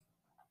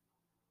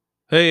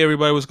Hey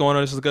everybody, what's going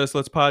on? This is the Gus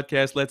Let's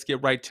Podcast. Let's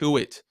get right to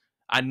it.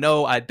 I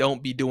know I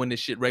don't be doing this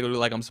shit regularly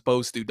like I'm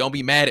supposed to. Don't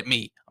be mad at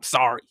me. I'm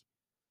sorry.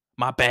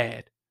 My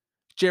bad.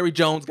 Jerry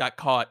Jones got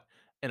caught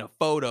in a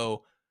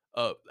photo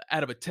out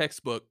of a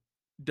textbook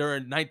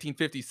during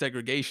 1950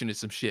 segregation and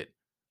some shit.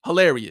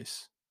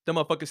 Hilarious. Them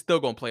motherfuckers still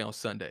gonna play on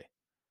Sunday.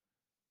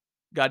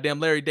 Goddamn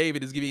Larry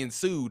David is getting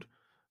sued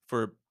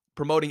for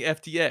promoting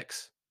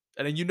FTX.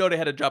 And then you know they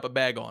had to drop a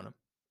bag on him.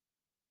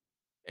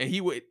 And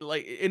he would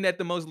like, isn't that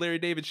the most Larry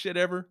David shit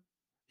ever?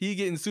 He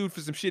getting sued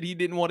for some shit he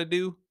didn't want to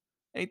do.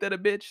 Ain't that a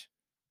bitch?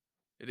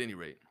 At any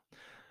rate,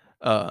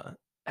 uh,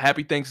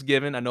 happy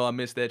Thanksgiving. I know I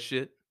missed that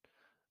shit.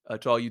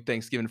 To all you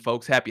Thanksgiving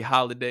folks, happy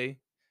holiday.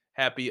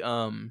 Happy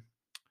one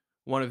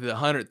of the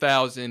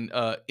 100,000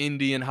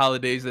 Indian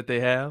holidays that they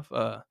have.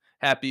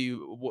 Happy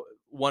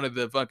one of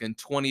the fucking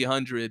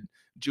 2,000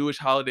 Jewish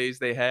holidays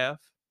they have.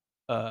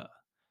 Uh,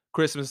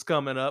 Christmas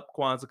coming up,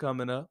 Kwanzaa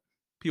coming up,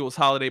 people's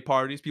holiday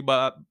parties, people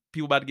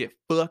about to get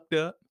fucked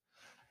up.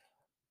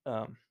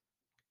 Um,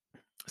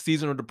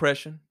 Seasonal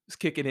depression is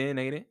kicking in,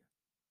 ain't it?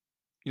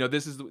 You know,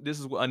 this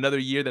is another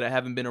year that I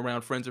haven't been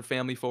around friends or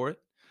family for it.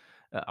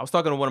 I was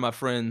talking to one of my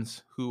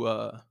friends who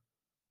got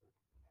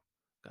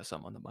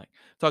something on the mic.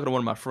 Talking to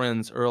one of my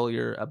friends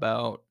earlier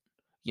about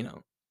you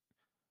know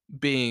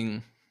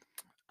being,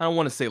 I don't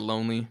want to say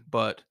lonely,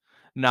 but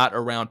not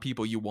around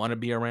people you want to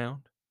be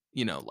around.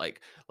 You know,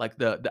 like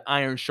the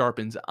iron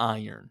sharpens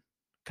iron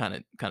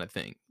kind of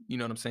thing. You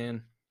know what I'm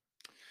saying?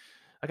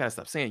 I gotta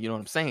stop saying. You know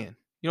what I'm saying?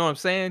 You know what I'm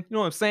saying? You know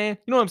what I'm saying?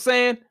 You know what I'm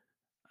saying?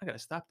 I gotta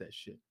stop that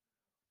shit.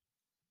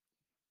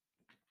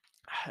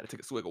 I had to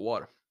take a swig of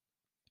water.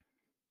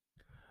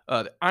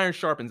 The iron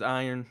sharpens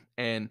iron,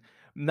 and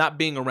not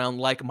being around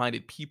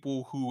like-minded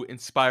people who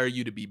inspire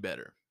you to be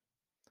better.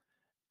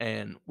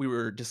 And we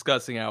were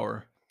discussing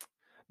our,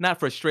 not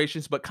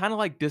frustrations, but kind of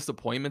like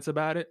disappointments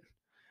about it.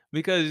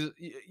 Because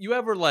you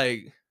ever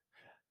like,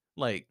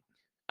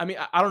 I mean,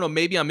 I don't know,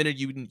 maybe I'm in a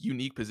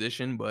unique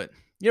position, but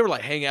you ever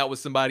like hang out with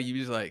somebody, you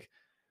just like,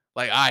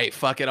 all right,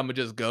 fuck it, I'm gonna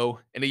just go,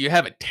 and then you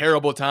have a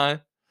terrible time.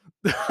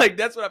 Like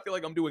that's what I feel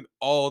like I'm doing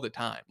all the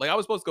time. Like I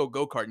was supposed to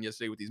go karting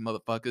yesterday with these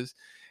motherfuckers,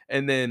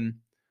 and then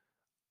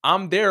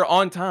I'm there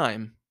on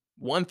time,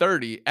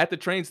 1:30 at the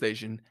train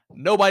station.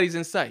 Nobody's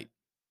in sight.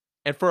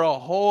 And for a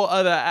whole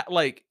other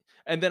like,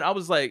 and then I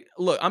was like,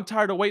 look, I'm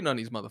tired of waiting on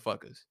these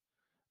motherfuckers.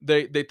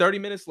 They 30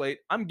 minutes late.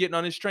 I'm getting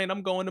on this train.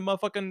 I'm going to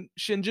motherfucking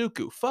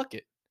Shinjuku. Fuck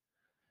it.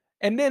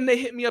 And then they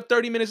hit me up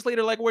 30 minutes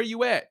later, like, where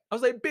you at? I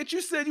was like, bitch,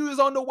 you said you was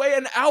on the way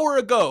an hour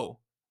ago.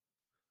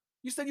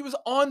 You said you was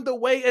on the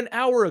way an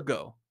hour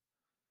ago.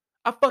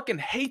 I fucking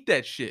hate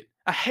that shit.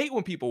 I hate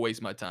when people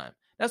waste my time.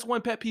 That's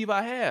one pet peeve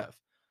I have.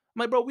 I'm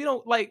like, bro, we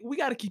don't like, we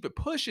gotta keep it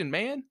pushing,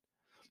 man.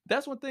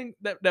 That's one thing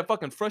that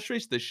fucking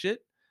frustrates the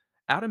shit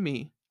out of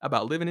me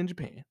about living in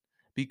Japan,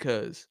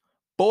 because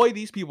boy,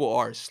 these people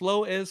are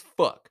slow as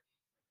fuck.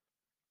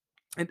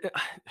 And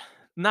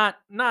not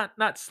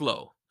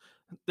slow.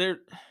 They're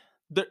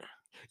they're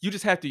you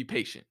just have to be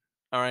patient.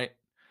 All right.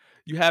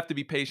 You have to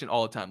be patient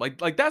all the time.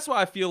 Like that's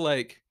why I feel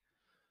like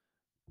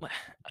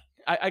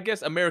I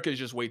guess America is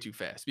just way too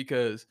fast,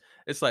 because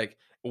it's like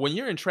when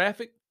you're in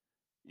traffic,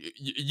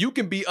 you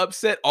can be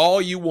upset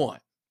all you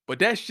want, but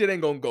that shit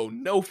ain't gonna go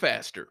no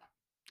faster.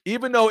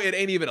 Even though it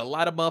ain't even a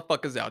lot of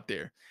motherfuckers out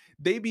there,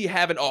 they be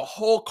having a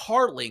whole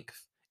car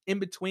length in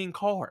between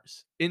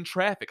cars in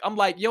traffic. I'm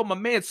like, yo, my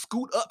man,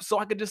 scoot up so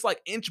I could just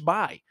like inch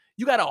by.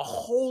 You got a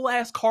whole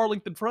ass car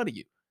length in front of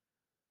you.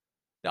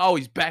 They're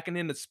always backing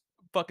into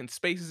fucking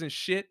spaces and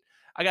shit.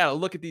 I gotta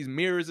look at these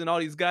mirrors and all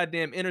these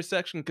goddamn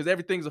intersections because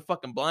everything's a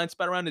fucking blind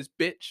spot around this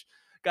bitch.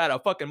 Got a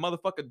fucking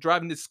motherfucker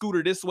driving this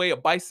scooter this way, a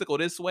bicycle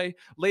this way.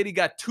 Lady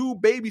got two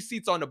baby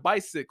seats on the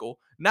bicycle,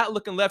 not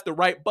looking left or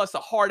right, busts a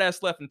hard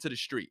ass left into the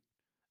street.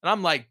 And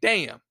I'm like,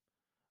 damn,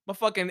 my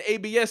fucking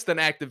ABS done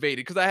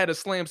activated because I had to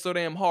slam so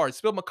damn hard.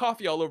 Spilled my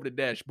coffee all over the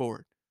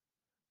dashboard.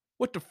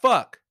 What the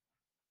fuck?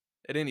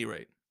 At any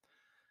rate,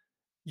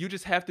 you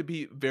just have to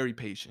be very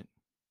patient,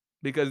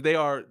 because they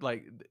are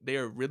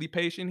really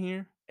patient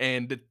here,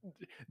 and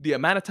the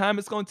amount of time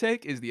it's going to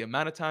take is the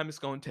amount of time it's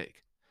going to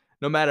take,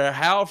 no matter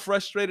how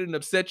frustrated and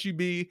upset you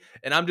be.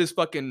 And I'm just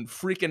fucking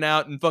freaking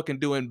out and fucking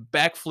doing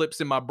backflips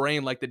in my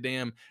brain like the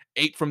damn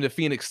ape from the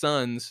Phoenix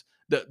Suns,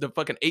 the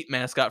fucking ape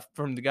mascot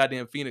from the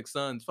goddamn Phoenix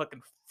Suns, fucking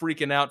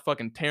freaking out,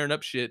 fucking tearing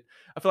up shit.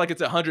 I feel like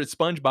it's 100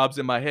 SpongeBob's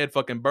in my head,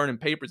 fucking burning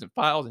papers and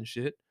files and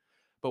shit.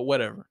 But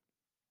whatever,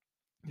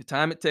 the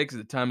time it takes is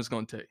the time it's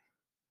going to take.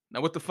 Now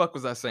what the fuck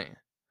was I saying?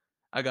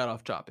 I got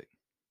off topic.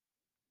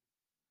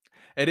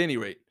 At any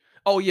rate,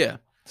 oh yeah.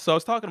 So I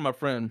was talking to my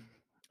friend,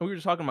 and we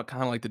were talking about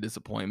kind of like the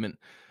disappointment.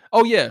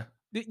 Oh yeah,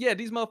 yeah.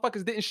 These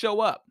motherfuckers didn't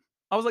show up.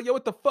 I was like, yo,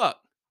 what the fuck?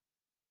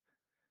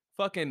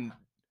 Fucking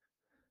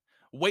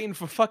waiting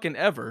for fucking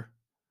ever,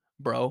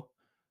 bro.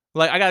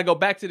 Like I gotta go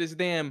back to this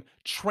damn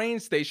train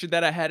station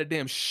that I had a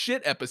damn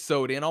shit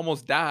episode in,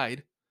 almost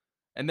died,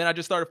 and then I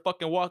just started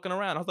fucking walking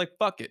around. I was like,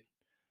 fuck it.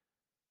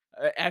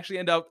 I actually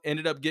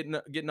ended up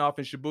getting off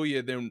in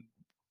Shibuya, then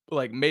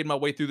Like, made my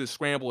way through the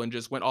scramble and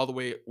just walked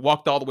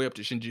all the way up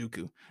to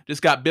Shinjuku.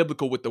 Just got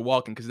biblical with the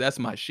walking because that's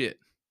my shit.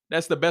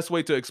 That's the best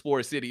way to explore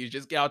a city is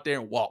just get out there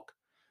and walk.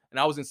 And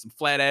I was in some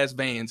flat ass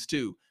vans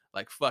too.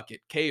 Like, fuck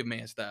it,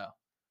 caveman style.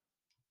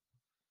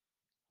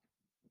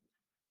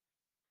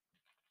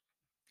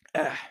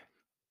 Ah,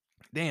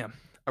 damn.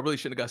 I really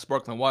shouldn't have got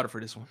sparkling water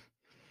for this one.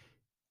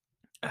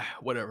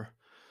 Whatever.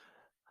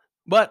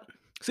 But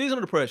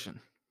seasonal depression.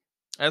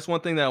 That's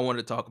one thing that I wanted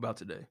to talk about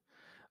today.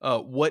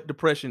 What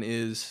depression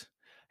is,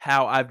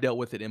 how I've dealt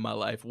with it in my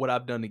life, what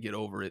I've done to get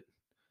over it.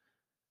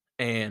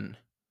 And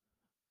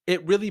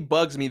it really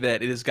bugs me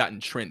that it has gotten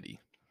trendy,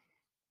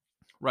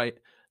 right?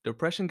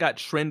 Depression got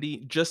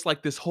trendy just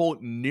like this whole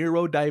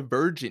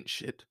neurodivergent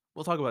shit.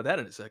 We'll talk about that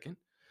in a second.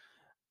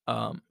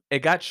 It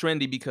got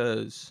trendy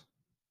because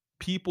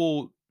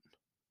people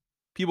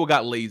people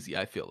got lazy,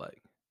 I feel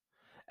like.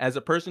 As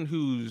a person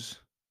who's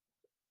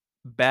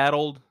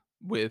battled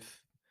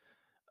with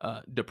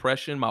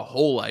depression my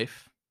whole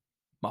life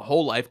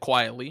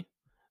quietly.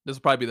 This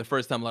will probably be the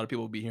first time a lot of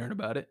people will be hearing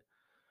about it.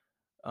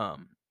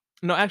 Um,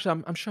 no,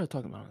 actually, I'm sure I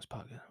talked about it on this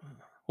podcast.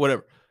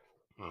 Whatever.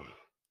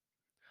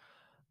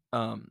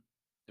 Um,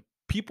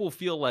 People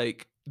feel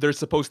like they're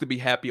supposed to be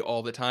happy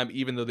all the time,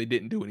 even though they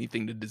didn't do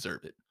anything to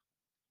deserve it.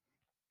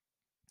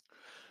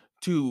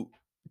 To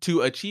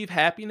to achieve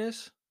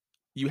happiness,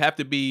 you have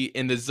to be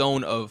in the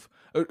zone of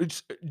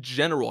just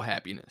general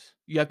happiness.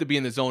 You have to be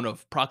in the zone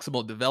of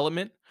proximal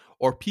development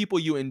or people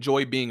you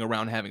enjoy being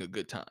around having a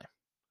good time.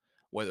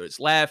 Whether it's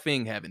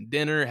laughing, having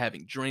dinner,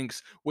 having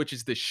drinks, which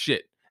is the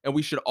shit. And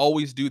we should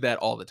always do that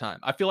all the time.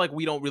 I feel like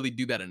we don't really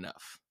do that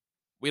enough.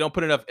 We don't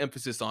put enough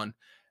emphasis on,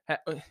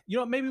 you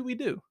know, maybe we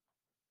do.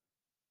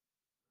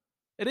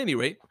 At any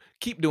rate,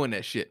 keep doing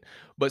that shit.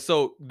 But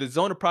so the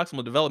zone of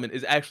proximal development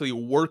is actually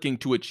working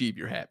to achieve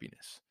your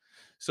happiness.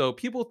 So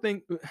people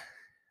think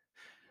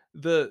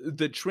the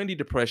trendy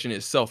depression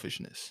is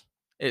selfishness.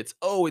 It's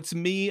it's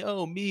me,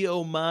 oh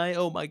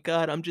my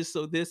god, I'm just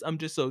so this, I'm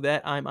just so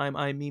that, I'm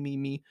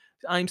me,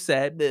 I'm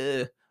sad.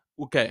 Bleh.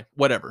 Okay,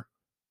 whatever.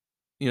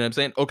 You know what I'm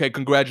saying? Okay,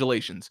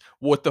 congratulations.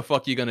 What the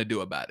fuck you gonna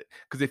do about it?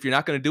 Because if you're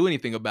not gonna do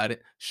anything about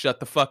it, shut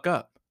the fuck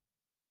up.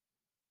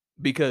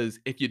 Because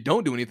if you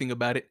don't do anything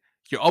about it,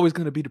 you're always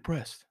gonna be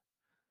depressed.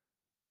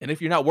 And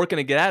if you're not working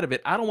to get out of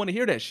it, I don't want to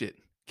hear that shit.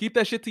 Keep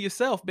that shit to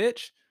yourself,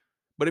 bitch.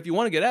 But if you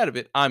want to get out of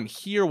it, I'm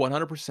here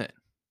 100%.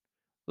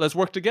 Let's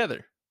work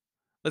together.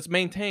 Let's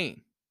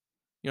maintain.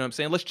 You know what I'm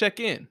saying? Let's check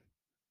in.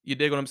 You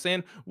dig what I'm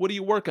saying? What are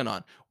you working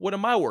on? What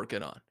am I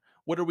working on?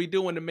 What are we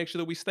doing to make sure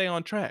that we stay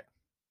on track?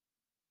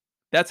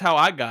 That's how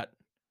I got.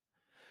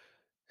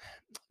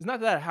 It's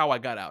not that how I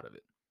got out of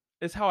it.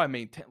 It's how I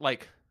maintain,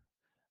 like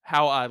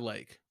how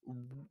I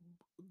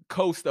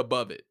coast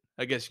above it.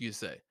 I guess you could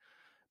say,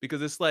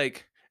 because it's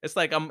like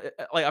like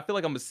I feel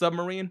like I'm a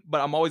submarine, but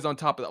I'm always on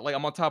top of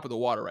I'm on top of the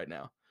water right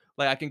now.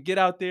 Like I can get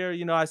out there,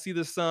 I see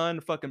the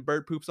sun, fucking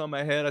bird poops on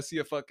my head. I see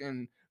a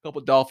fucking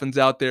couple dolphins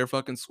out there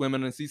fucking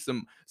swimming and see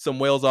some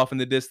whales off in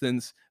the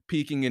distance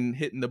peeking and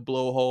hitting the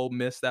blowhole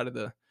mist out of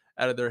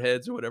their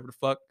heads or whatever the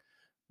fuck.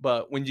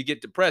 But when you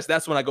get depressed,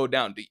 that's when I go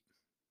down deep.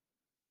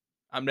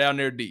 I'm down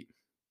there deep.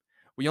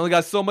 We only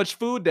got so much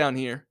food down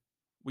here.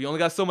 We only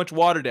got so much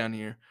water down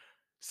here.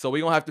 So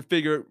we gonna have to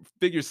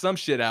figure some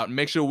shit out and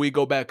make sure we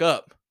go back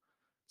up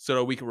so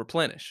that we can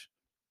replenish.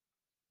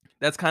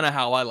 That's kind of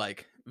how I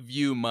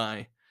view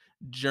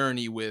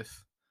journey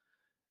with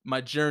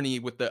journey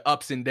with the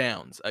ups and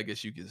downs, I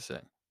guess you could say.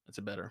 That's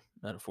a better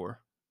metaphor.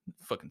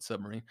 Fucking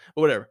submarine.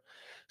 But whatever.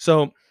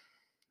 So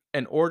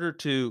in order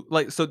to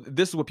so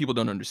this is what people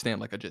don't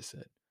understand, like I just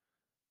said.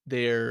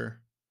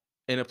 They're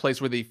in a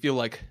place where they feel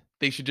like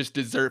they should just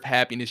deserve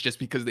happiness just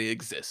because they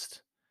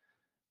exist.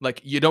 Like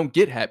you don't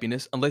get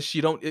happiness unless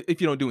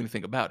if you don't do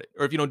anything about it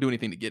or if you don't do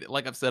anything to get it,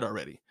 like I've said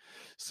already.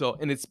 So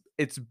and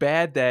it's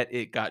bad that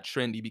it got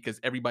trendy because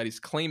everybody's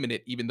claiming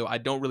it even though I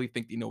don't really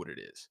think they know what it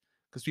is.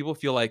 Because people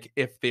feel like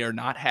if they are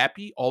not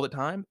happy all the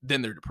time,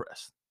 then they're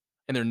depressed.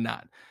 And they're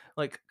not.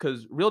 Like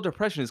cuz real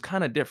depression is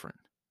kind of different,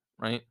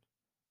 right?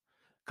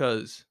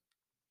 Cuz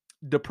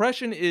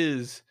depression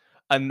is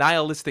a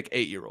nihilistic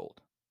 8-year-old.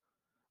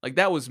 Like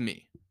that was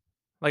me.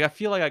 Like I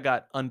feel like I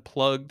got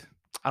unplugged.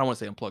 I don't want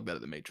to say unplugged out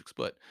of the matrix,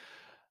 but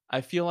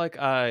I feel like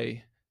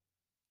I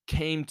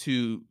came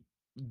to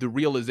the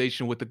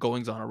realization with the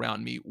goings on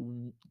around me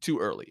too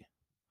early.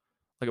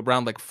 Like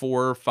around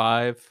 4 or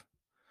 5.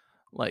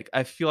 Like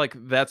I feel like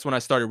that's when I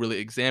started really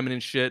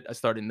examining shit. I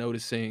started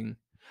noticing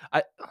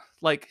I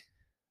like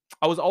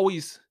I was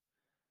always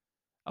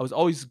I was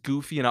always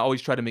goofy and I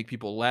always tried to make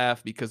people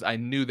laugh because I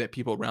knew that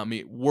people around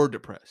me were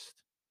depressed.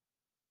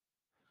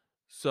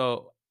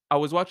 So, I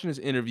was watching this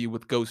interview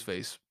with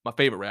Ghostface, my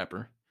favorite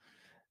rapper,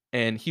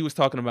 and he was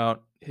talking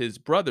about his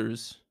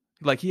brothers.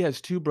 Like he has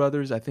 2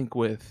 brothers, I think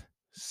with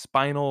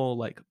spinal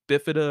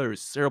bifida or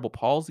cerebral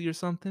palsy or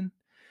something,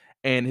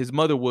 and his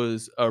mother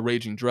was a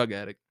raging drug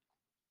addict.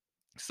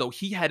 So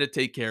he had to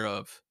take care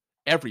of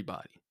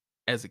everybody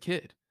as a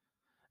kid,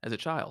 as a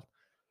child.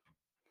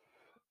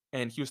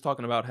 And he was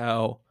talking about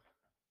how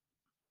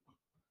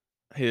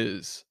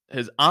his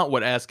aunt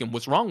would ask him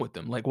what's wrong with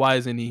him. Like, why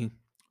isn't he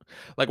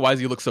like why does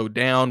he look so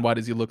down? Why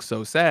does he look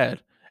so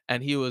sad?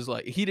 And he was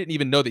like, he didn't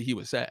even know that he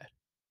was sad.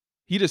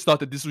 He just thought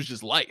that this was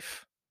just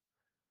life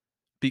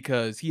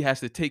because he has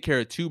to take care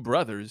of two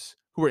brothers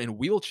who are in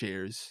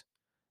wheelchairs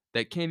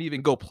that can't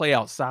even go play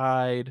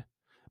outside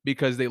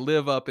because they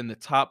live up in the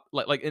top,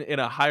 like in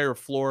a higher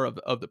floor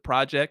of the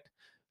project.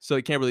 So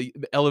he can't really,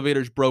 the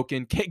elevator's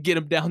broken, can't get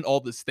him down all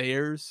the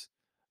stairs.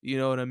 You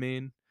know what I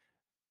mean?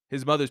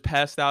 His mother's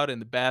passed out in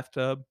the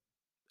bathtub,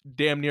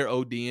 damn near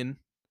ODing.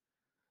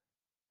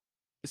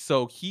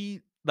 So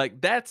he like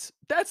that's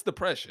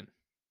depression.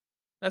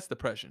 That's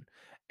depression.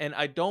 And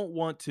I don't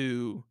want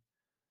to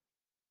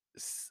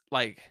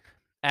like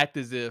act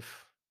as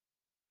if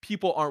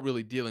people aren't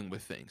really dealing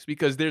with things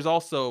because there's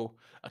also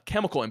a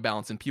chemical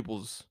imbalance in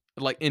people's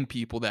like in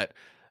people that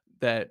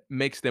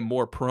makes them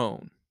more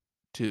prone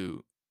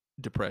to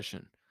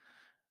depression.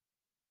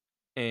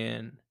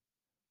 And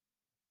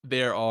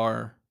there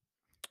are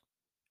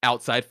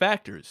outside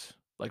factors.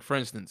 Like for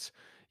instance,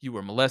 you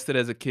were molested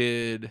as a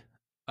kid,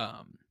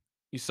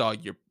 you saw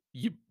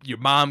your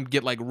mom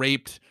get like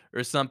raped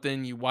or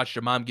something, you watched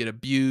your mom get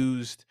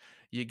abused,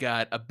 you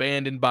got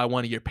abandoned by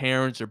one of your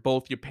parents or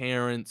both your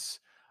parents.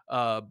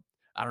 Uh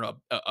I don't know,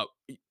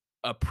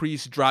 a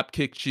priest drop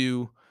kicked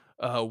you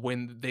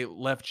when they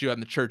left you on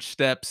the church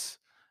steps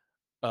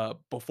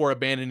before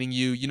abandoning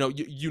you,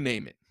 you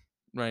name it,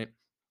 right?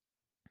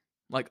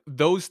 Like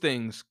those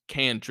things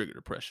can trigger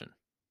depression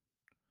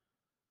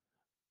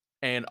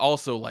and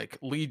also like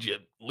lead you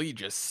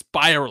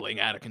spiraling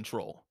out of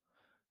control.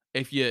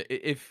 If you're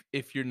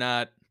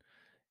not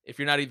if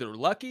you're not either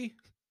lucky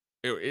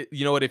or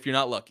you know what, if you're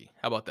not lucky,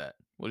 how about that?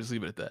 We'll just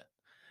leave it at that.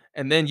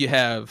 And then you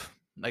have,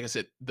 like I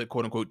said, the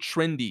quote unquote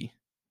trendy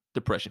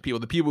depression people,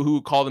 the people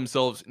who call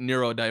themselves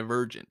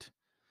neurodivergent,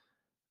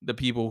 the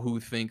people who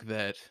think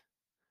that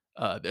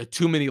there are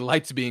too many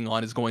lights being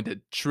on is going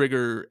to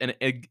trigger an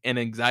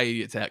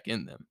anxiety attack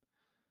in them.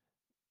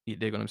 You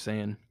dig what I'm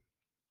saying?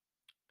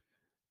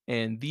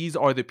 And these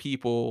are the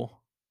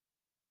people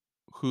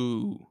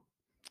who,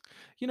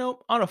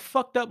 on a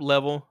fucked up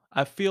level,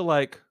 I feel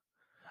like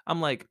I'm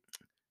like,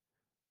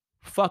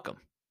 fuck them.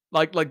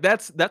 Like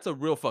that's a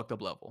real fucked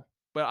up level.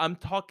 But I'm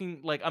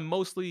talking like I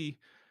mostly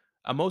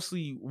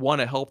want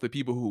to help the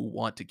people who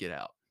want to get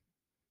out.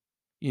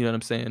 You know what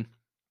I'm saying?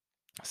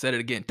 I said it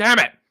again. Damn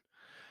it.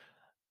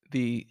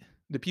 The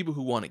the people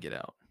who want to get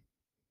out.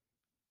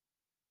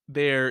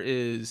 There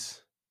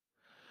is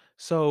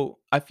so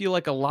I feel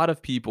like a lot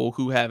of people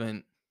who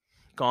haven't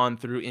gone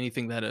through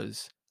anything that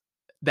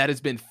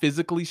has been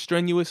physically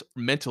strenuous,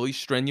 mentally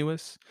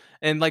strenuous.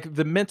 And like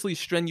the mentally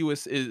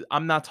strenuous is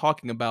I'm not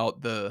talking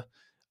about the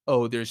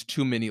oh, there's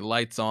too many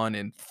lights on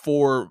and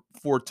four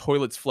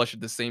toilets flush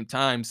at the same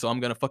time, so I'm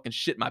gonna fucking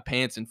shit my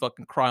pants and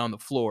fucking cry on the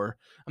floor.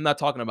 I'm not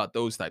talking about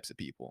those types of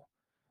people.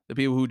 The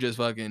people who just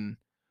fucking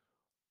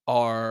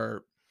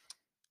are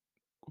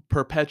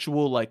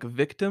perpetual like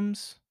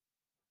victims,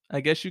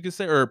 I guess you could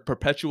say, or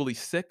perpetually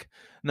sick.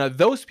 Now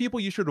those people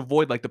you should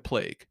avoid like the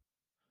plague,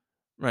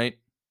 right?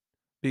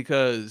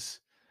 Because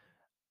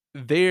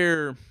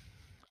they're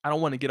I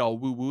don't want to get all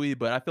woo wooey,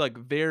 but I feel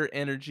like their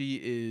energy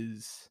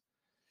is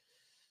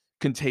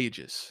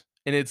contagious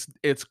and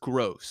it's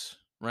gross,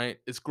 right?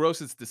 It's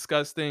gross, it's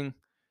disgusting.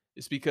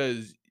 It's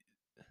because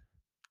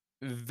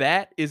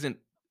that isn't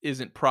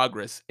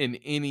progress in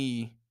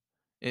any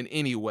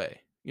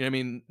way. You know what I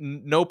mean?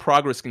 No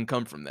progress can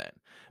come from that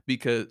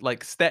because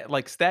like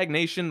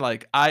stagnation,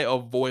 like I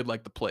avoid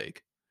like the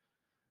plague.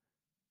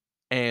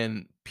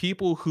 And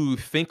people who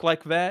think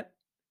like that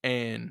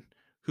and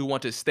who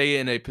want to stay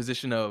in a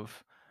position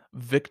of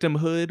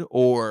victimhood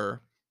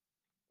or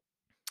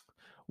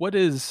what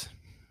is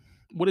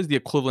what is the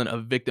equivalent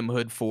of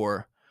victimhood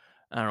for,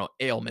 I don't know,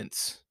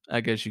 ailments,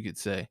 I guess you could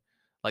say.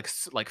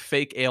 Like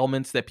fake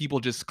ailments that people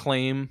just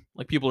claim,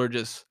 like people are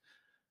just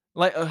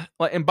like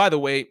and by the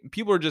way,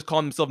 people are just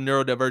calling themselves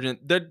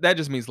neurodivergent. That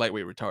just means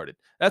lightweight retarded.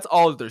 That's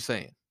all that they're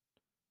saying.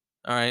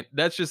 All right?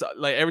 That's just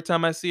like every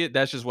time I see it,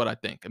 that's just what I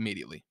think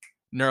immediately.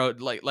 Neuro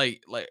like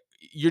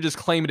you're just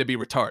claiming to be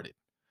retarded.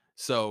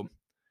 So,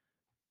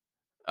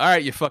 all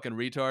right, you fucking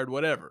retard,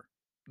 whatever.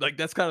 Like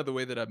that's kind of the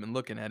way that I've been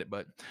looking at it,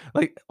 but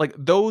like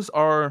those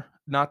are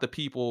not the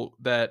people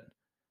that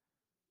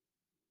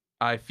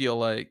I feel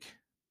like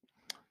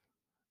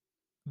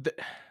th-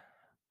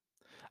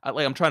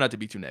 I'm trying not to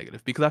be too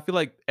negative because I feel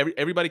like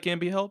everybody can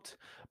be helped,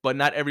 but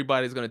not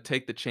everybody's going to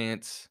take the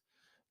chance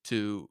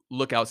to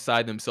look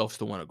outside themselves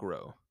to want to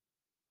grow.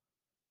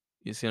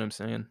 You see what I'm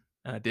saying?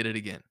 And I did it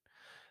again.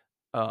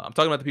 I'm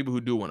talking about the people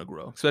who do want to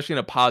grow, especially in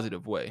a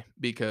positive way,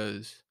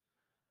 because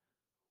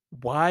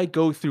why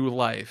go through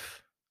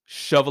life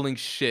shoveling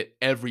shit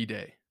every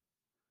day?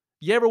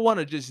 You ever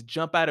wanna just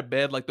jump out of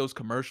bed like those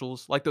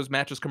commercials, like those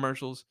mattress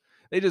commercials?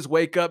 They just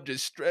wake up,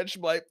 just stretch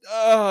like,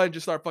 oh, and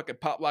just start fucking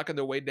pop locking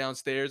their way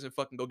downstairs and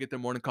fucking go get their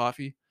morning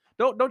coffee.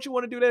 Don't you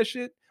wanna do that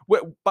shit?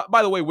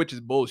 By the way, which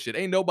is bullshit.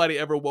 Ain't nobody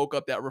ever woke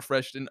up that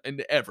refreshed in in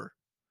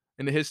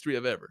the history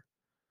of ever.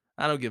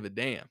 I don't give a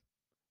damn.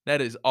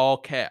 That is all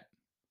cap.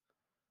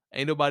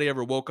 Ain't nobody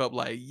ever woke up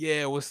like,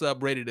 yeah, what's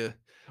up, ready to.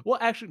 Well,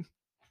 actually,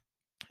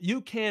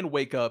 you can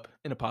wake up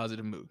in a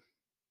positive mood.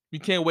 You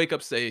can't wake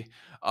up say,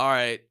 all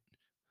right,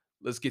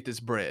 let's get this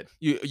bread.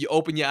 You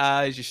open your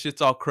eyes, your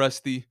shit's all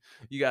crusty,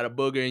 you got a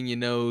booger in your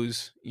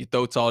nose, your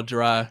throat's all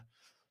dry,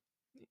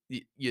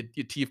 your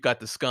teeth got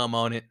the scum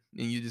on it,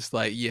 and you just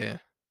like, yeah,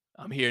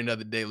 I'm here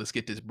another day. Let's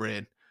get this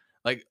bread.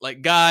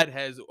 Like God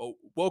has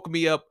woke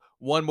me up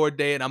one more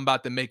day, and I'm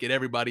about to make it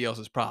everybody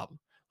else's problem.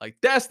 Like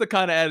that's the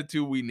kind of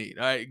attitude we need.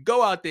 All right,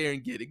 go out there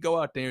and get it. Go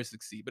out there and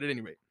succeed. But at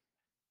any rate,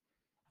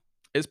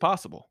 it's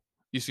possible.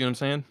 You see what I'm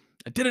saying?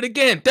 I did it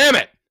again. Damn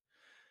it!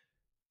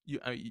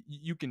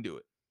 You can do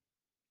it.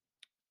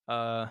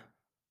 Uh,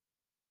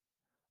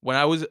 when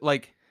I was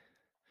like,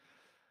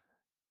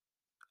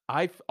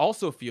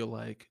 also feel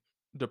like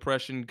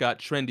depression got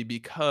trendy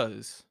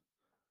because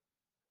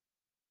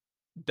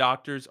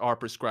doctors are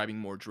prescribing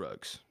more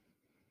drugs.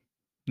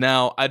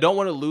 Now, I don't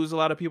want to lose a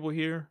lot of people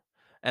here,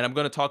 and I'm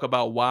going to talk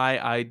about why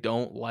I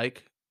don't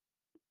like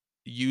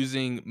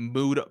using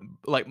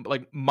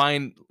like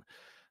mind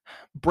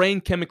brain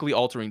chemically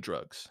altering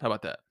drugs. How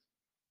about that?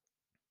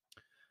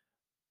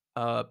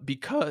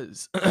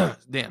 Because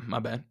damn, my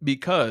bad.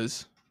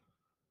 Because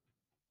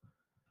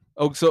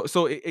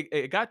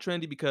it got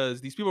trendy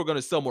because these people are going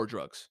to sell more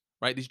drugs,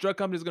 right? These drug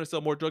companies are going to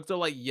sell more drugs. They're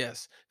like,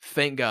 yes,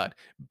 thank God.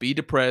 Be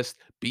depressed,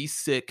 be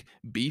sick,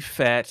 be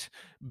fat,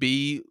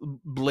 be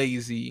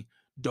lazy,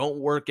 don't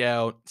work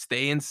out,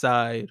 stay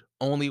inside,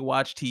 only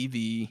watch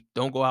TV,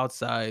 don't go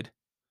outside.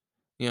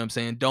 You know what I'm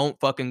saying? Don't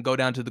fucking go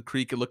down to the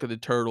creek and look at the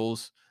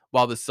turtles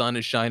while the sun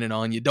is shining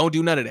on you. Don't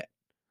do none of that.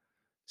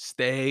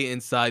 Stay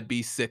inside,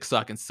 be sick so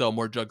I can sell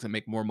more drugs and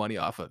make more money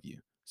off of you.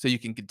 So you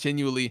can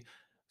continually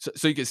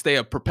so you can stay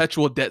a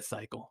perpetual debt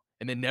cycle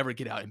and then never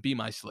get out and be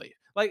my slave.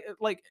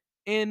 Like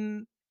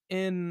in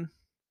a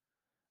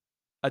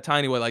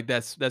tiny way, like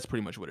that's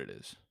pretty much what it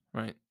is,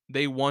 right?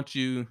 They want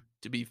you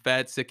to be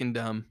fat, sick, and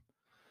dumb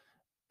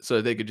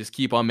so they could just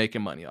keep on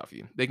making money off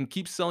you. They can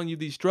keep selling you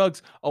these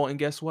drugs. Oh, and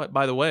guess what?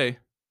 By the way,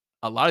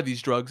 a lot of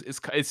these drugs,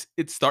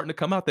 it's starting to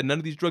come out that none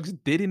of these drugs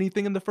did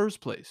anything in the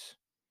first place.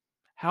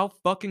 How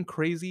fucking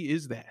crazy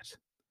is that?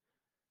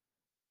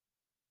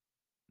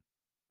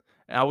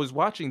 I was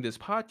watching this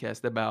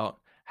podcast about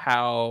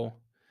how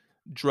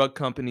drug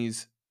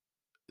companies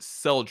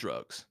sell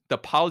drugs, the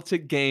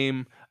politic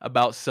game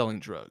about selling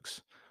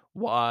drugs.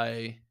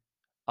 Why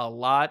a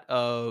lot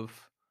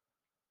of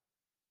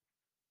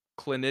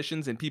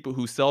clinicians and people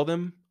who sell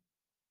them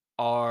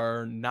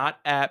are not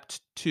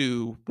apt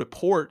to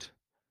report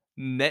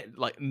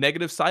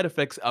negative side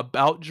effects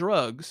about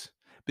drugs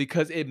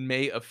because it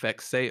may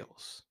affect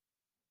sales.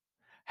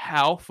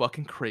 How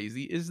fucking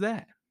crazy is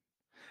that?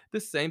 The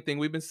same thing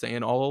we've been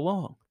saying all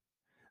along.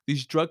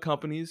 These drug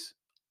companies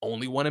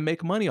only want to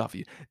make money off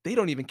you. They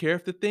don't even care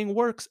if the thing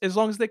works as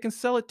long as they can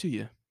sell it to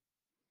you.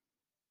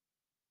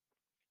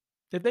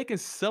 If they can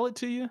sell it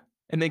to you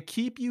and then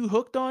keep you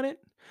hooked on it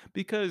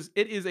because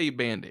it is a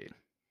band-aid.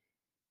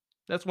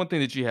 That's one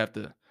thing that you have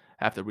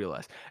to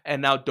realize.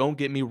 And now don't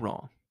get me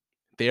wrong.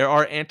 There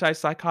are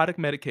antipsychotic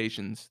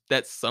medications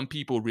that some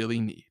people really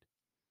need.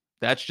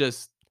 That's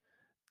just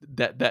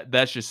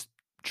that's just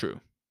true.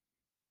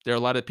 There are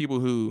a lot of people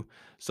who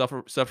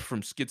suffer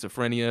from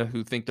schizophrenia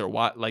who think they're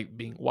like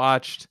being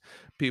watched.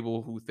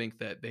 People who think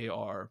that they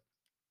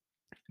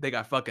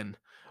got fucking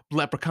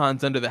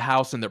leprechauns under the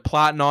house and they're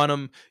plotting on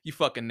them. You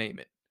fucking name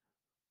it.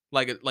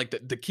 Like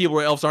the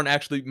keyboard elves aren't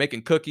actually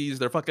making cookies.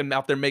 They're fucking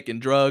out there making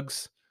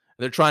drugs.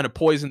 They're trying to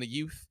poison the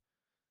youth.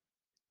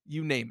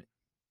 You name it.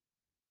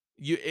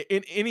 You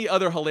in any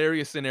other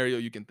hilarious scenario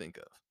you can think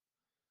of.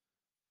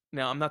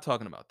 Now I'm not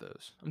talking about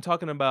those. I'm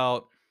talking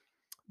about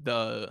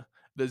the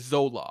the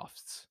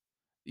Zolofts.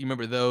 You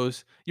remember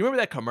those? You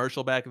remember that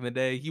commercial back in the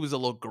day? He was a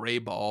little gray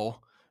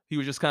ball. He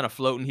was just kind of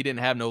floating. He didn't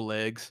have no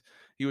legs.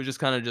 He was just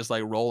kind of just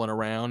like rolling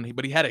around.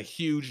 But he had a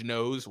huge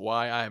nose.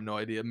 Why? I have no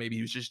idea. Maybe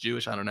he was just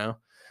Jewish. I don't know.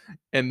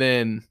 And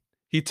then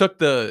he took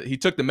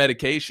the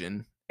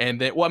medication. And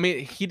then, well, I mean,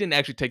 he didn't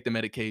actually take the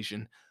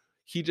medication.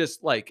 He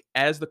just like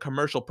as the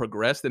commercial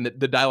progressed and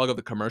the dialogue of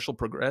the commercial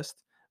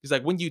progressed, he's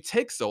like, when you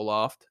take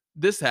Zoloft,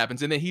 this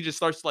happens, and then he just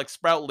starts to like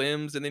sprout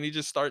limbs, and then he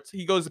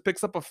goes and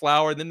picks up a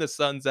flower, and then the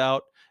sun's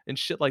out and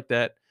shit like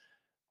that.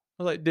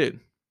 I was like, dude,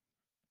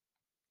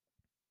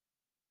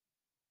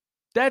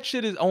 that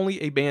shit is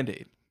only a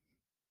band-aid.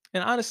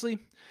 And honestly,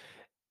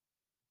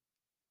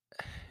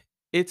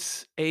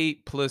 it's a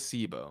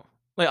placebo.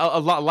 Like a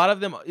lot of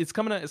them, it's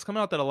coming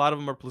out that a lot of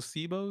them are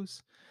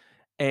placebos,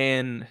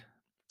 and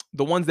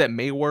the ones that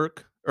may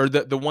work, or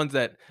the ones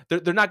that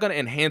they're not going to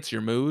enhance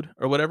your mood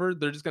or whatever.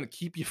 They're just going to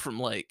keep you from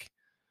like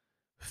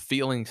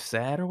feeling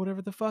sad or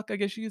whatever the fuck I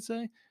guess you could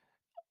say.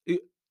 It-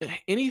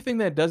 Anything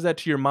that does that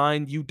to your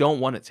mind, you don't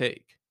want to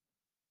take.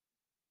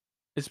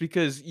 It's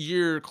because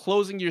you're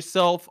closing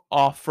yourself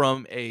off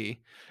from a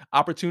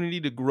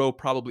opportunity to grow,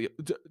 the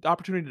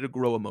opportunity to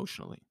grow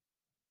emotionally.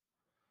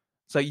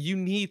 It's like you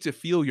need to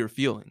feel your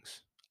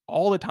feelings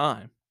all the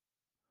time.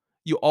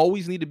 You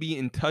always need to be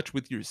in touch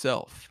with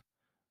yourself.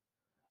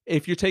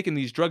 If you're taking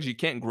these drugs, you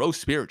can't grow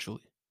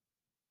spiritually.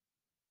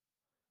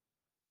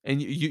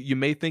 and you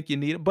may think you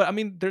need it, but I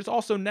mean, there's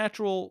also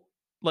natural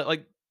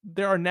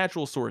there are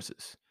natural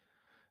sources.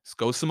 Just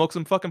go smoke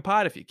some fucking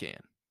pot if you can,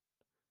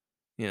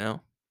 you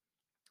know?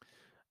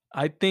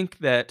 I think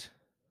that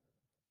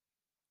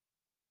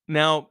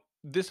now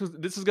this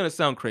is gonna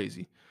sound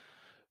crazy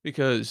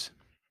because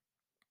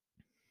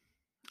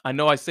I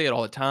know I say it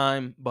all the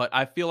time, but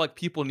I feel like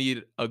people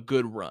need a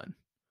good run.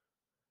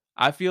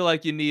 I feel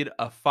like you need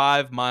a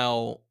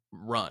 5-mile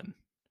run.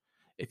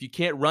 If you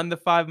can't run the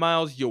 5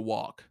 miles, you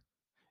walk.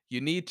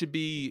 You need to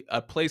be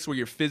a place where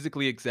you're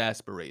physically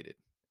exasperated,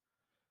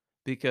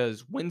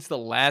 because when's the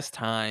last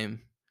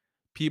time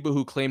people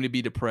who claim to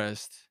be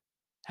depressed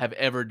have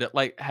ever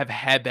have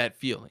had that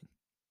feeling?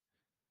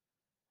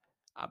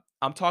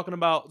 I'm talking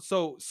about,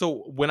 so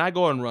when I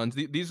go on runs,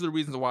 these are the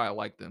reasons why I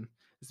like them.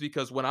 It's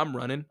because when I'm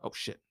running, oh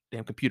shit,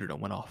 damn computer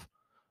don't went off.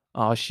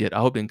 Oh shit, I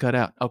hope it didn't cut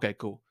out. Okay,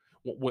 cool.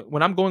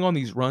 When I'm going on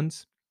these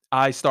runs,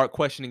 I start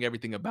questioning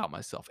everything about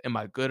myself. Am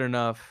I good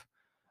enough?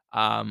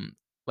 I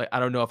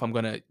don't know if I'm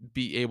gonna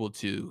be able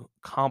to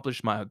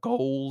accomplish my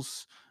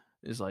goals.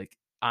 Is like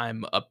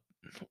I'm a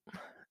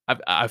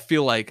I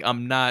feel like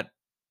I'm not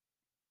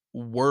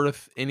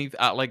worth anything.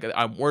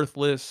 I'm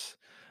worthless.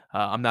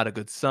 I'm not a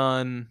good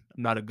son.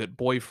 I'm not a good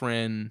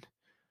boyfriend.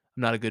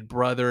 I'm not a good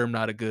brother. I'm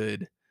not a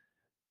good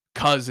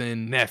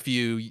cousin,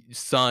 nephew,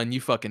 son. You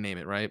fucking name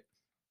it, right?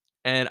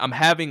 And I'm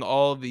having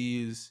all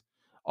these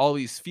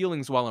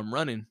feelings while I'm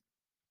running,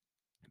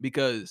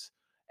 because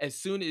as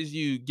soon as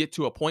you get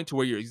to a point to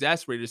where you're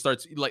exasperated, it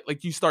starts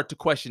you start to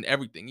question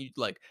everything. You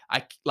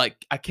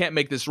I can't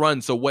make this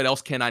run, so what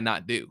else can I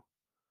not do?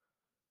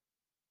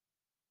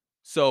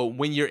 So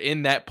when you're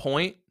in that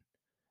point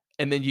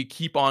and then you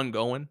keep on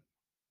going,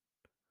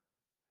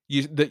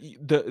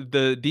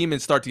 the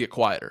demons start to get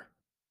quieter.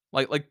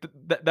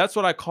 That's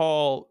what I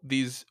call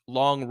these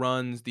long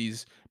runs,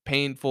 these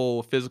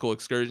painful physical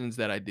excursions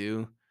that I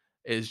do,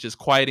 is just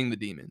quieting the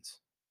demons.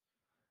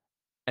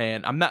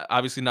 And I'm not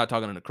obviously not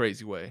talking in a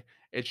crazy way.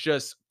 It's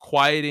just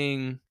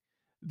quieting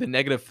the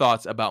negative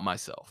thoughts about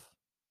myself.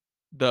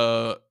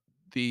 The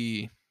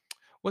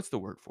what's the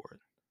word for it?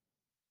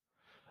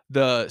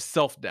 The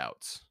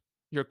self-doubts.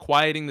 You're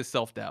quieting the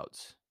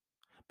self-doubts,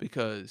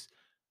 because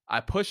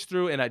I pushed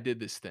through and I did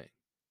this thing.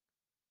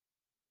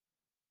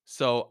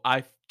 So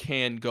I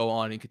can go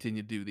on and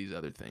continue to do these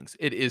other things.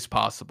 It is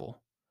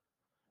possible.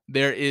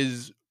 There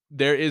is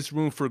there is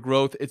room for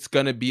growth. It's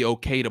gonna be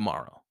okay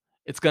tomorrow.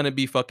 It's gonna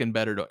be fucking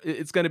better.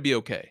 It's gonna be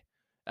okay.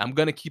 I'm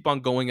gonna keep on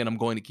going and I'm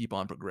going to keep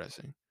on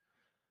progressing.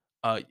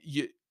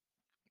 You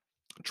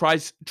try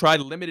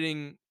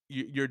limiting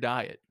your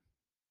diet.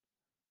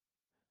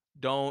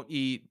 Don't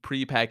eat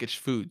prepackaged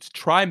foods.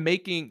 Try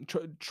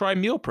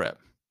meal prep.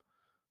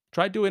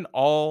 Try doing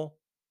all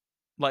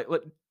like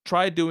let,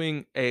 try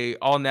doing a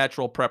all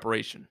natural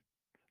preparation.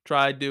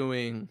 Try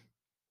doing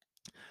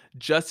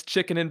just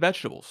chicken and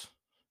vegetables.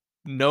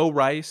 No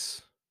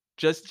rice.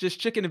 Just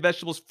chicken and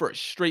vegetables for a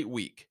straight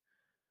week,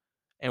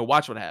 and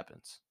watch what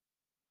happens.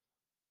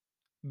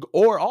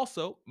 Or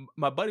also,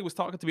 my buddy was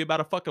talking to me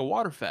about a fucking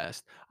water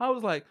fast. I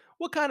was like,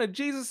 "What kind of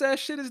Jesus ass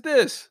shit is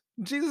this?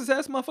 Jesus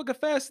ass motherfucker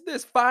fast is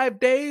this? 5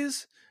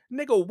 days,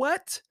 nigga?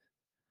 What?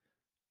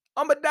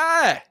 I'ma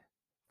die.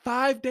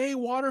 5-day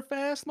water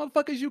fast,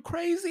 motherfuckers? You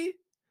crazy?"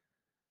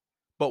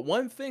 But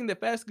one thing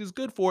that fasting is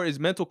good for is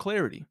mental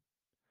clarity,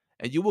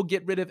 and you will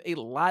get rid of a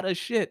lot of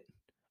shit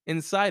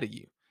inside of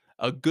you.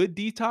 A good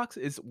detox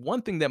is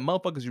one thing that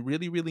motherfuckers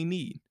really, really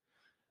need.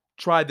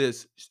 Try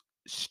this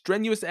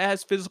strenuous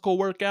ass physical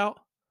workout,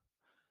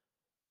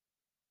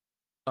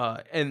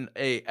 and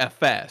a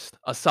fast,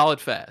 a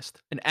solid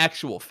fast, an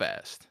actual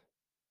fast.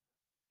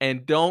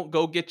 And don't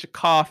go get your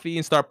coffee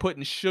and start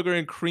putting sugar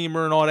and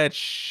creamer and all that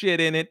shit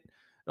in it.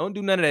 Don't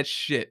do none of that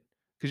shit,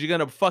 because you're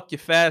gonna fuck your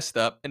fast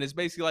up, and it's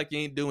basically like you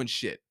ain't doing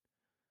shit.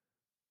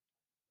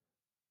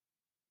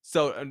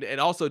 So and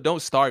also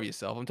don't starve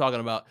yourself. I'm talking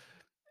about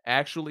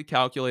actually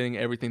calculating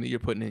everything that you're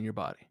putting in your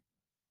body.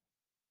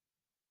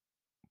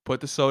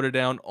 Put the soda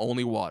down,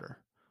 only water.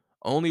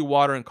 Only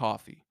water and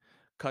coffee.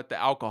 Cut the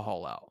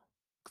alcohol out.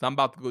 Cause I'm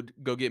about to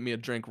go get me a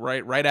drink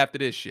right after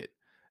this shit.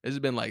 It's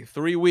been like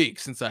 3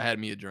 weeks since I had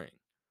me a drink.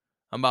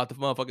 I'm about to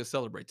motherfucking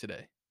celebrate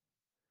today.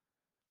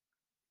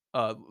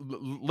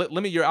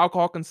 Limit your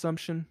alcohol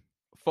consumption.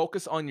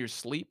 Focus on your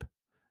sleep.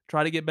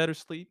 Try to get better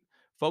sleep.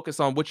 Focus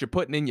on what you're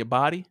putting in your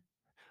body.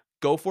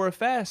 Go for a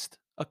fast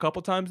a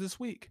couple times this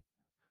week.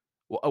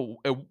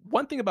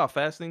 One thing about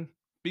fasting,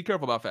 be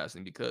careful about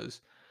fasting, because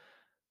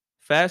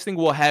fasting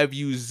will have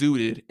you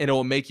zooted and it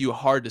will make you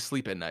hard to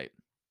sleep at night,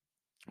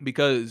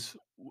 because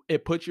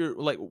it puts your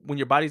when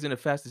your body's in a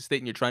fasted state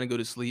and you're trying to go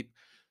to sleep,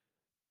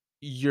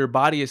 your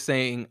body is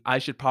saying, I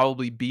should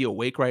probably be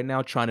awake right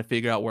now trying to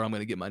figure out where I'm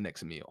going to get my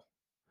next meal.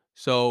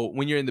 So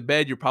when you're in the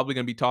bed, you're probably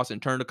going to be tossed and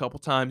turned a couple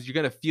times. You're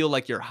going to feel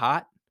like you're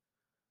hot.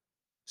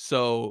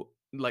 So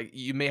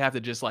you may have to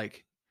just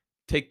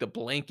take the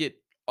blanket.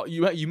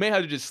 You may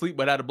have to just sleep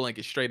without a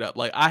blanket straight up.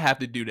 Like I have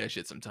to do that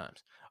shit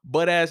sometimes.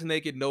 Butt ass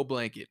naked, no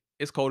blanket.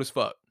 It's cold as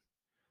fuck.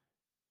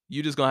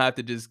 You just gonna have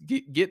to just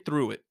get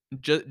through it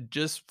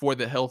just for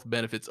the health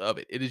benefits of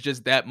it. It is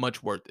just that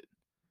much worth it,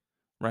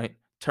 right?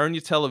 Turn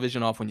your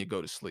television off when you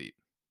go to sleep.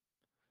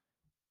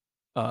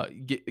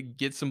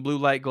 Get some blue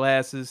light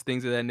glasses,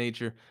 things of that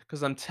nature.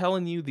 Because I'm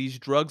telling you, these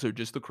drugs are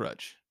just a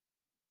crutch.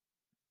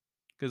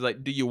 Because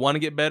like, do you want to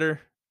get better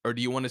or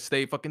do you want to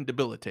stay fucking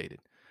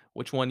debilitated?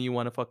 Which one do you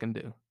want to fucking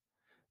do?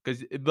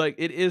 Because like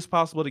it is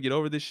possible to get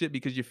over this shit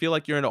because you feel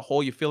like you're in a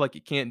hole, you feel like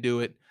you can't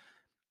do it,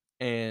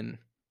 and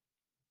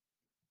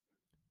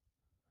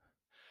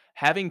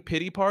having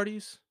pity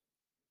parties,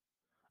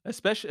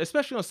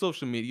 especially on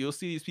social media, you'll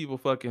see these people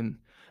fucking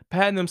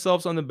patting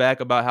themselves on the back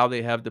about how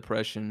they have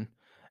depression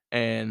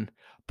and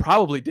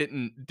probably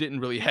didn't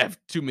really have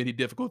too many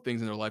difficult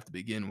things in their life to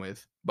begin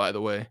with, by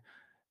the way,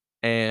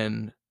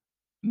 and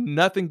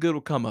nothing good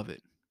will come of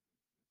it.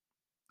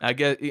 I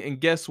guess, and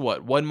guess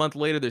what? 1 month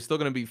later, they're still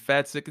gonna be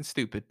fat, sick, and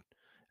stupid,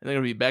 and they're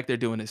gonna be back there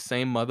doing the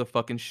same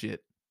motherfucking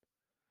shit.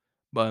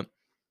 But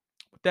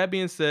with that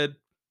being said,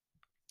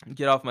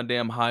 get off my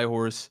damn high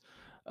horse.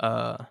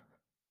 Uh,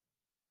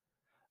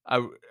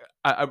 I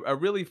I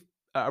really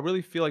I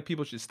really feel like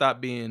people should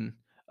stop being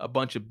a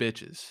bunch of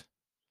bitches,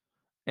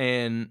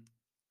 and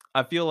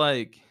I feel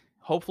like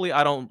hopefully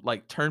I don't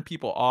like turn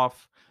people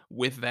off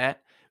with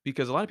that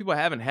because a lot of people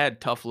haven't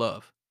had tough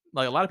love.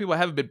 Like a lot of people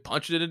haven't been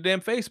punched in the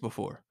damn face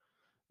before.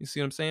 You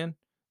see what I'm saying?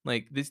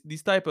 Like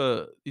these type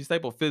of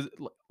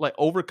like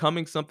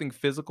overcoming something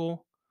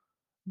physical,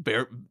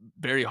 very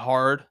very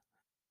hard,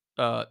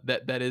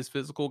 that is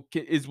physical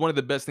is one of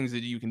the best things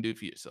that you can do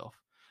for yourself.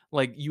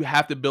 Like you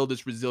have to build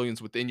this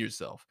resilience within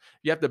yourself.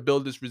 You have to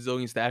build this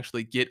resilience to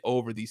actually get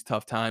over these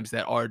tough times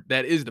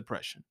that is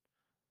depression.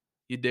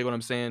 You dig what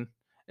I'm saying?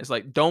 It's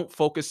like don't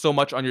focus so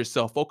much on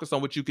yourself. Focus on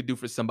what you could do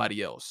for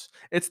somebody else.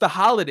 It's the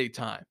holiday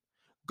time.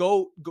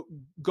 Go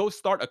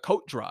start a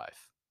coat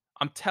drive.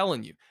 I'm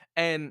telling you.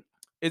 And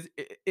is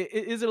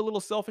it a little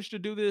selfish to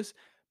do this?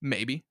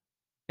 Maybe.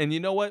 And you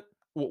know what?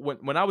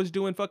 When I was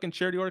doing fucking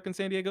charity work in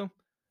San Diego,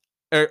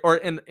 or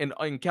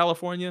in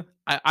California,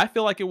 I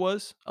feel like it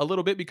was a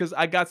little bit because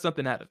I got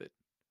something out of it,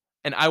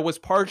 and I was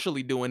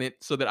partially doing it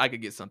so that I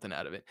could get something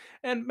out of it.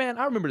 And man,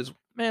 I remember this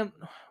man.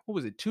 What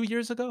was it? 2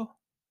 years ago?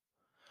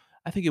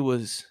 I think it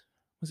was.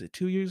 Was it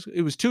 2 years?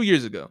 It was 2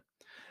 years ago.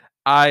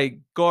 I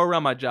go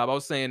around my job. I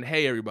was saying,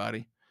 "Hey,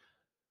 everybody,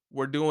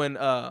 we're doing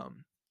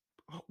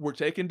we're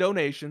taking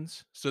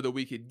donations so that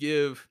we could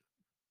give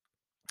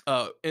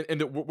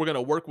and we're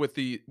gonna work with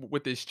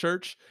this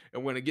church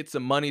and we're gonna get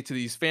some money to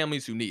these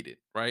families who need it,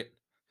 right?"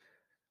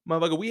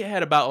 Motherfucker, we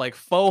had about like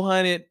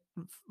 400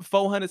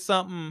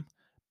 something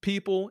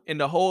people in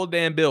the whole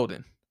damn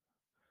building.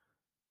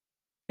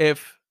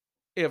 If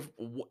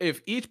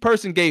if each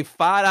person gave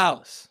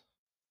 $5,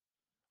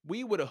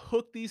 we would have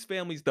hooked these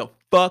families the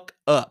fuck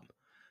up.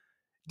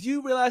 Do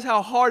you realize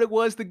how hard it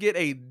was to get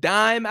a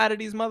dime out of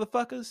these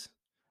motherfuckers?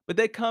 But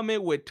they come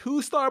in with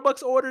 2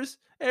 Starbucks orders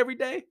every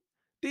day.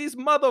 These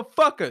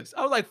motherfuckers.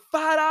 I was like,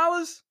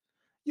 $5?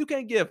 You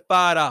can't give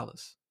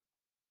 $5.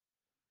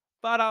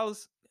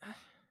 $5.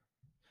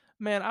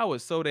 Man, I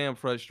was so damn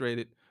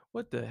frustrated.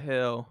 What the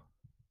hell?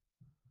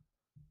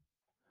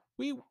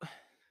 We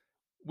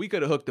we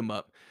could have hooked them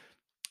up.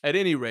 At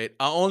any rate,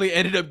 I only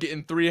ended up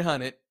getting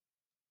 300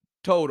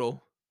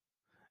 total,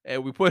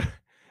 and we put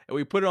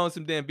it on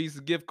some damn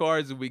Visa gift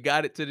cards, and we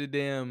got it to the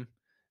damn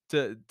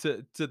to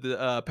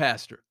the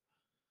pastor,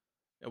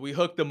 and we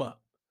hooked them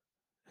up.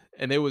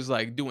 And they was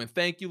like doing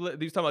thank you.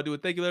 They was talking about doing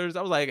thank you letters.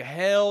 I was like,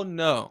 hell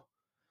no,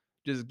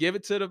 just give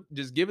it to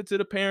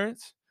the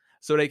parents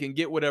so they can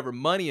get whatever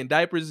money and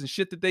diapers and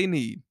shit that they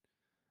need.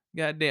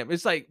 God damn,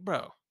 it's like,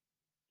 bro,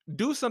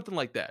 do something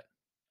like that.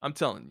 I'm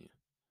telling you.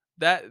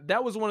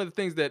 That was one of the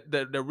things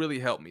that really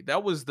helped me.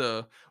 That was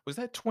that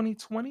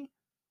 2020?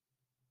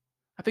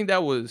 I think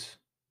that was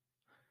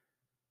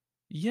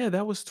yeah,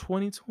 that was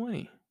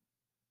 2020.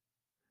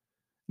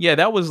 Yeah,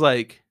 that was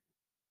like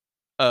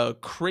a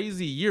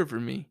crazy year for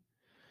me.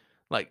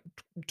 Like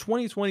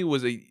 2020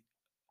 was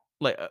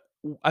like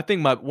I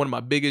think my one of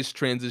my biggest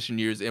transition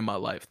years in my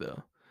life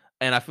though.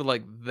 And I feel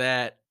like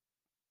that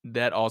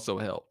also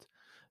helped.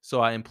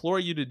 So I implore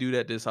you to do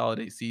that this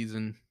holiday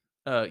season.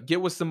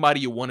 Get with somebody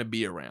you want to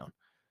be around.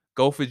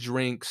 Go for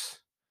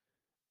drinks,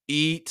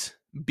 eat,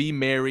 be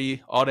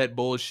merry, all that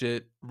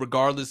bullshit,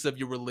 regardless of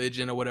your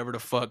religion or whatever the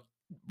fuck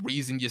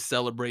reason you're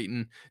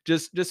celebrating.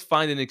 Just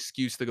find an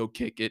excuse to go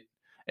kick it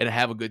and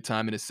have a good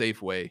time in a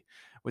safe way.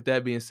 With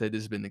that being said,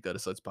 this has been the Gutter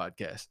Sluts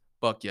podcast.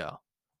 Fuck y'all.